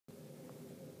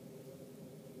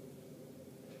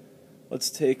Let's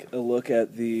take a look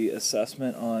at the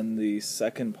assessment on the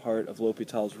second part of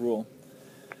L'Hopital's rule.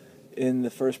 In the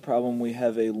first problem, we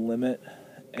have a limit,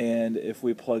 and if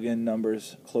we plug in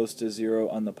numbers close to 0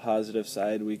 on the positive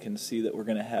side, we can see that we're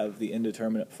going to have the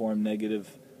indeterminate form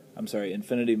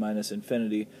infinity minus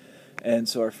infinity. And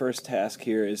so our first task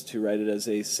here is to write it as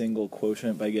a single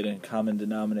quotient by getting a common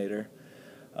denominator.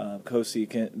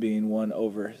 Cosecant being 1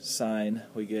 over sine,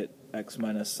 we get x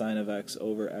minus sine of x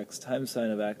over x times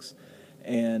sine of x.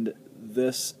 And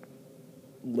this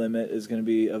limit is going to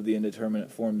be of the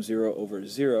indeterminate form 0 over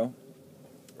 0.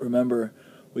 Remember,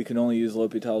 we can only use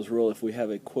L'Hopital's rule if we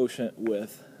have a quotient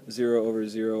with 0 over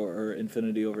 0 or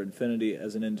infinity over infinity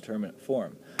as an indeterminate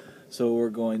form. So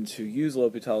we're going to use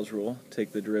L'Hopital's rule,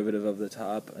 take the derivative of the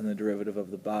top and the derivative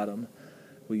of the bottom.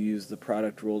 We use the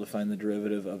product rule to find the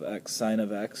derivative of x sine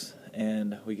of x,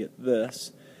 and we get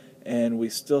this. And we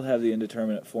still have the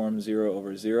indeterminate form 0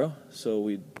 over 0, so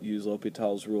we use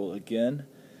L'Hopital's rule again,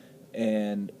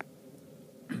 and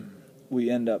we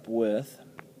end up with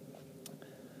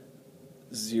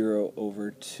 0 over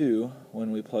 2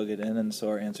 when we plug it in, and so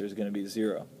our answer is going to be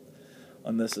 0.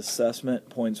 On this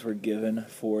assessment, points were given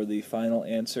for the final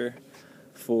answer,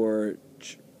 for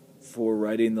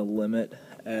writing the limit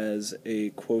as a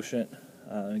quotient,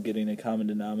 getting a common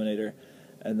denominator,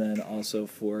 and then also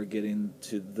for getting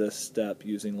to this step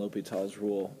using L'Hopital's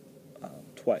rule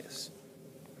twice.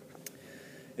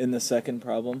 In the second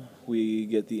problem, we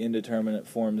get the indeterminate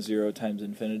form 0 times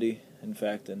infinity. In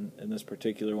fact, in this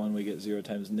particular one, we get 0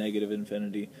 times negative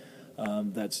infinity.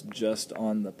 That's just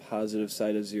on the positive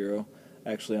side of 0.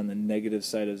 Actually, on the negative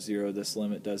side of 0, this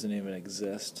limit doesn't even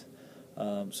exist.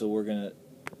 So we're gonna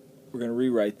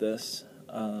rewrite this.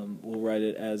 We'll write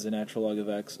it as a natural log of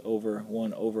x over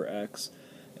 1 over x.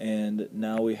 And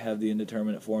now we have the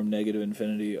indeterminate form negative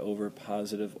infinity over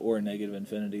positive or negative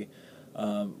infinity.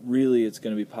 Really, it's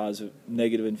going to be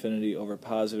negative infinity over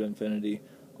positive infinity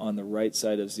on the right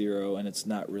side of 0, and it's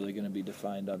not really going to be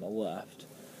defined on the left.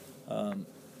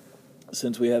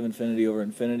 Since we have infinity over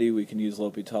infinity, we can use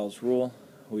L'Hopital's rule.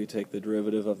 We take the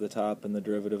derivative of the top and the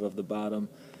derivative of the bottom,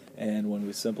 and when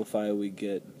we simplify, we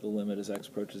get the limit as x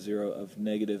approaches 0 of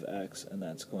negative x, and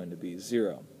that's going to be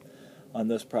 0. On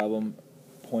this problem,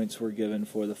 points were given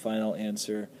for the final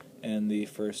answer and the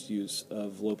first use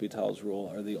of L'Hopital's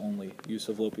rule, or the only use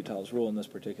of L'Hopital's rule in this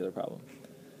particular problem.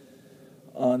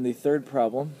 On the third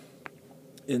problem,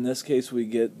 in this case we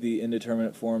get the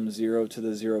indeterminate form 0 to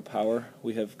the 0 power.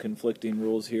 We have conflicting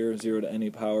rules here. 0 to any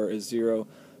power is 0,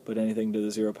 but anything to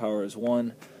the 0 power is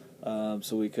 1.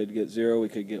 So we could get 0, we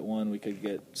could get 1, we could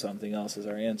get something else as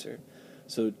our answer.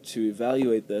 So to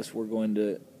evaluate this, we're going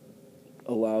to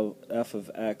allow f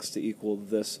of x to equal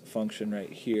this function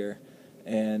right here,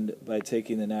 and by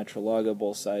taking the natural log of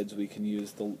both sides, we can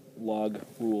use the log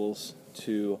rules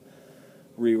to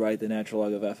rewrite the natural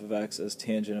log of f of x as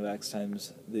tangent of x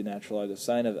times the natural log of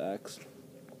sine of x.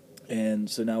 And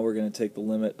so now we're going to take the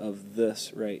limit of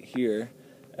this right here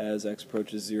as x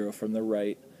approaches 0 from the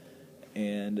right,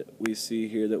 and we see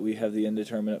here that we have the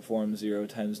indeterminate form 0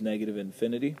 times negative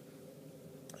infinity.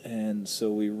 And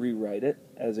so we rewrite it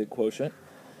as a quotient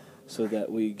so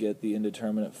that we get the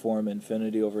indeterminate form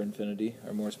infinity over infinity,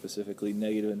 or more specifically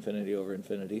negative infinity over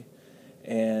infinity.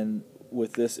 And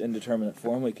with this indeterminate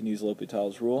form, we can use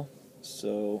L'Hopital's rule.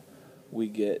 So we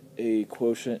get a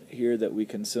quotient here that we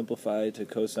can simplify to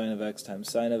cosine of x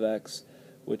times sine of x,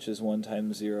 which is 1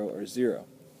 times 0 or 0.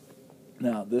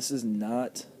 Now, this is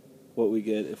not what we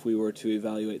get if we were to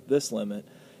evaluate this limit.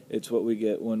 It's what we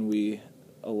get when we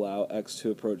allow x to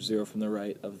approach 0 from the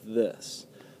right of this.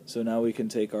 So now we can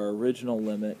take our original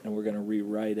limit and we're going to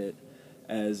rewrite it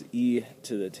as e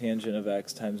to the tangent of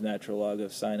x times natural log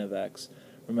of sine of x.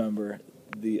 Remember,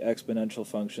 the exponential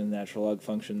function, natural log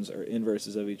functions are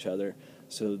inverses of each other,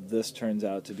 so this turns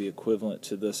out to be equivalent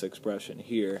to this expression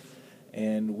here,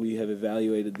 and we have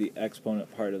evaluated the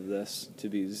exponent part of this to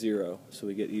be 0, so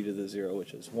we get e to the 0,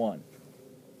 which is 1.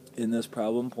 In this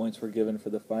problem, points were given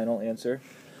for the final answer,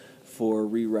 for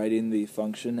rewriting the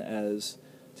function as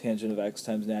tangent of x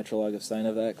times natural log of sine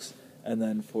of x, and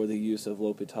then for the use of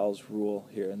L'Hopital's rule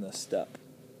here in this step.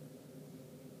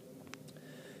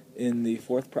 In the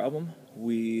fourth problem,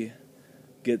 we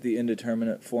get the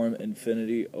indeterminate form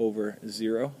infinity over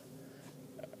 0.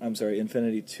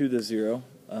 Infinity to the 0.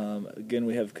 Again,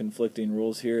 we have conflicting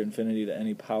rules here. Infinity to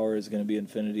any power is going to be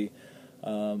infinity,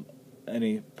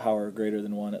 any power greater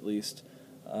than 1 at least,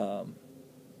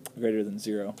 greater than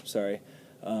 0, sorry.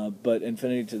 But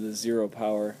infinity to the 0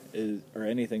 power or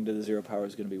anything to the 0 power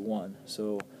is going to be 1.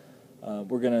 So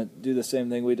we're going to do the same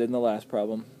thing we did in the last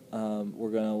problem.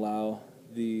 We're going to allow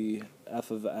the f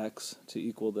 1/2 of x to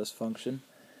equal this function,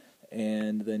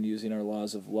 and then using our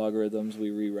laws of logarithms we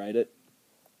rewrite it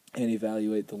and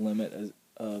evaluate the limit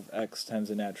of x times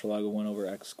the natural log of 1 over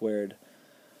x squared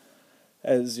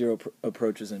as 0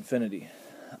 approaches infinity.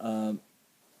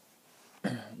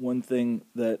 One thing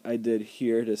that I did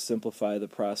here to simplify the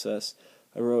process,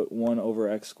 I wrote 1 over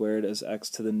x squared as x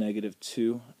to the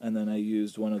 -2, and then I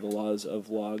used one of the laws of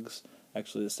logs,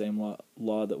 actually the same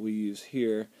law that we use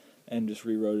here, and just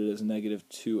rewrote it as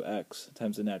 -2x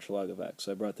times the natural log of x.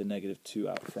 So I brought the -2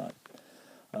 out front.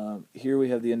 Here we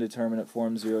have the indeterminate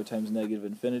form 0 times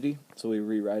 -infinity, so we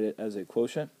rewrite it as a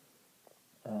quotient.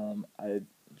 I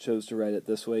chose to write it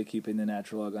this way, keeping the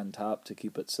natural log on top to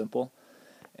keep it simple.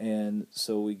 And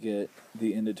so we get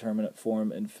the indeterminate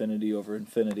form infinity over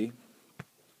infinity.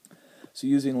 So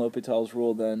using L'Hopital's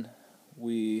rule then,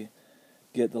 we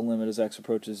get the limit as x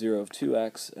approaches 0 of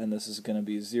 2x, and this is going to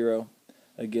be 0.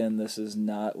 Again, this is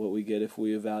not what we get if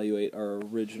we evaluate our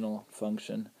original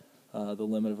function. The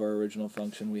limit of our original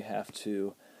function, we have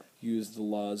to use the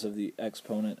laws of the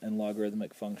exponent and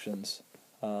logarithmic functions,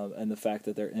 and the fact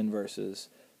that they're inverses.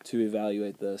 To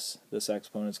evaluate this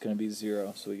exponent is going to be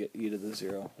 0, so we get e to the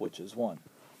 0, which is 1.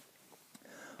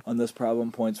 On this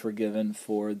problem, points were given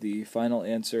for the final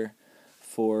answer,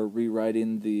 for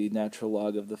rewriting the natural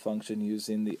log of the function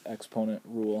using the exponent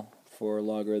rule for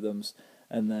logarithms,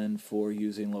 and then for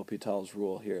using L'Hopital's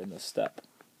rule here in this step.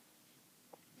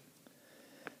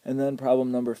 And then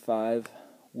problem number 5,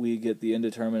 we get the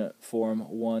indeterminate form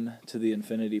 1 to the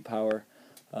infinity power,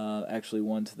 actually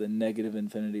 1 to the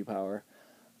 -infinity power.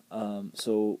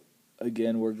 So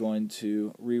again, we're going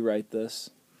to rewrite this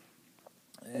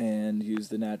and use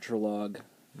the natural log,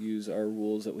 use our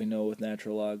rules that we know with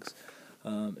natural logs.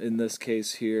 In this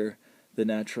case here, the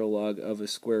natural log of a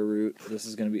square root, this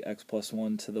is going to be x plus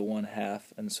 1 to the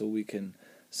 1/2, and so we can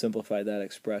simplify that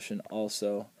expression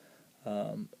also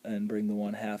and bring the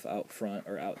 1/2 out front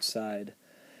or outside.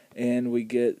 And we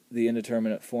get the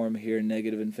indeterminate form here,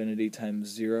 -infinity times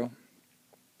 0.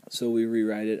 So we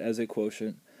rewrite it as a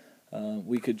quotient.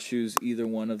 We could choose either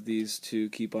one of these to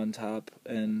keep on top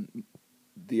and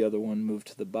the other one move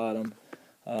to the bottom.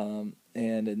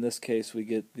 And in this case we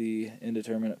get the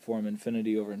indeterminate form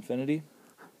infinity over infinity.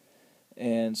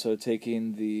 And so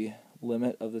taking the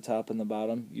limit of the top and the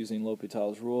bottom using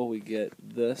L'Hopital's rule, we get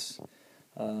this,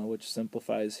 which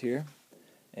simplifies here.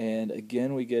 And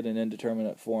again we get an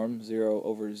indeterminate form, 0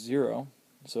 over 0.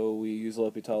 So we use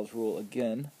L'Hopital's rule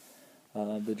again.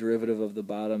 The derivative of the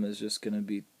bottom is just going to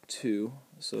be 2,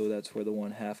 so that's where the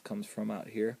 1/2 comes from out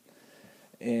here.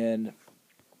 And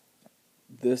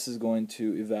this is going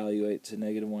to evaluate to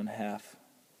 -1/2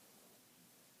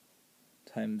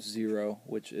 times 0,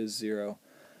 which is 0.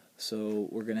 So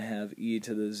we're going to have e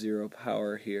to the 0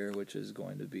 power here, which is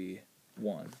going to be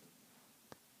 1.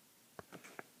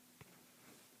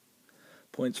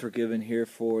 Points were given here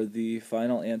for the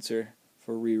final answer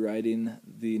for rewriting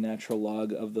the natural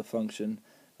log of the function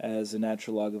as the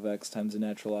natural log of x times the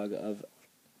natural log of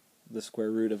the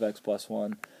square root of x plus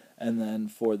 1, and then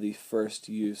for the first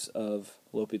use of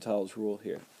L'Hopital's rule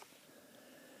here.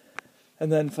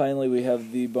 And then finally we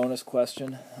have the bonus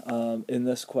question. In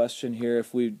this question here,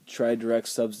 if we try direct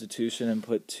substitution and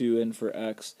put 2 in for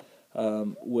x,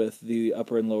 with the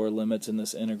upper and lower limits in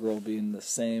this integral being the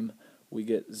same, we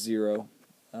get 0.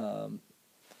 And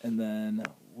then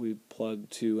we plug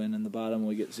 2 in the bottom,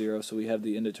 we get 0, so we have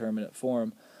the indeterminate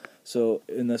form. So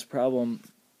in this problem,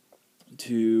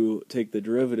 to take the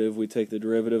derivative, we take the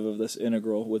derivative of this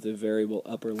integral with a variable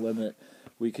upper limit.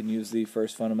 We can use the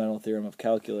first fundamental theorem of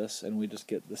calculus, and we just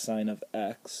get the sine of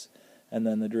x, and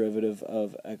then the derivative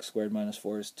of x squared minus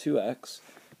 4 is 2x,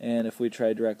 and if we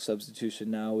try direct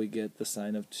substitution now, we get the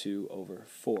sine of 2 over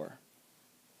 4.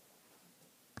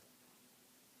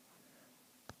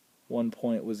 1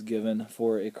 point was given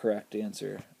for a correct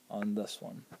answer on this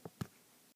one.